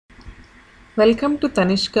Welcome to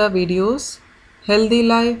Tanishqa Videos. Healthy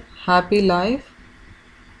life, happy life.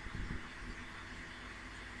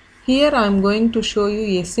 Here I am going to show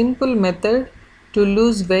you a simple method to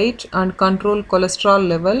lose weight and control cholesterol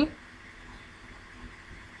level.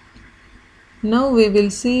 Now we will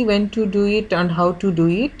see when to do it and how to do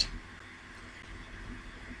it.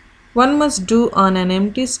 One must do on an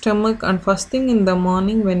empty stomach and first thing in the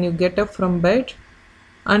morning when you get up from bed,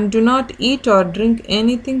 and do not eat or drink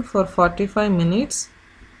anything for 45 minutes.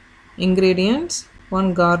 Ingredients: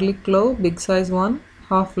 1 garlic clove, big size one,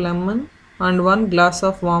 half lemon, and 1 glass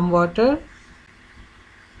of warm water.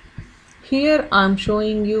 Here I am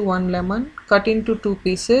showing you 1 lemon. Cut into 2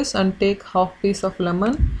 pieces and take half piece of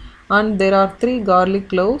lemon. And there are 3 garlic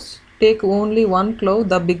cloves. Take only 1 clove,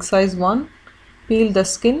 the big size one. Peel the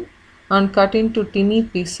skin and cut into tiny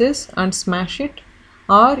pieces and smash it,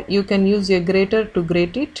 or you can use a grater to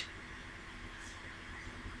grate it.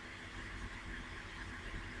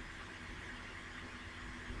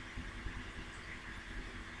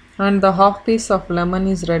 And the half piece of lemon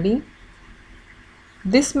is ready.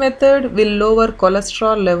 This method will lower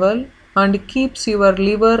cholesterol level and keeps your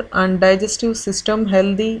liver and digestive system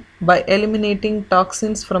healthy by eliminating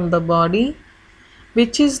toxins from the body,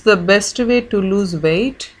 which is the best way to lose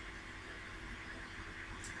weight.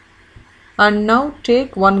 And now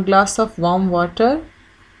take 1 glass of warm water.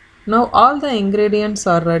 Now all the ingredients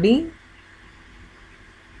are ready.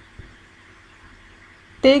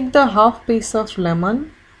 Take the half piece of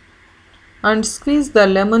lemon and squeeze the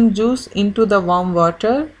lemon juice into the warm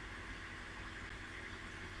water.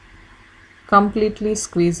 Completely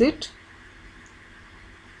squeeze it.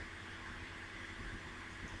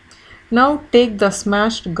 Now take the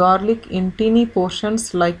smashed garlic in teeny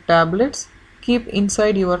portions like tablets. Keep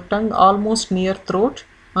inside your tongue almost near throat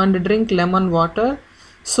and drink lemon water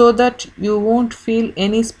so that you won't feel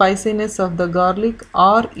any spiciness of the garlic,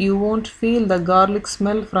 or you won't feel the garlic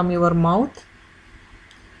smell from your mouth.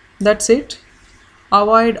 That's it.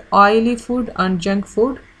 Avoid oily food and junk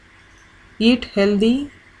food. Eat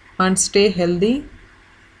healthy and stay healthy.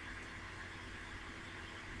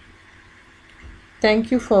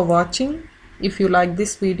 Thank you for watching. If you like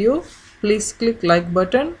this video, please click like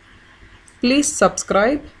button. Please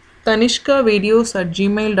subscribe.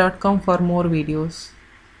 tanishqavideos@gmail.com for more videos.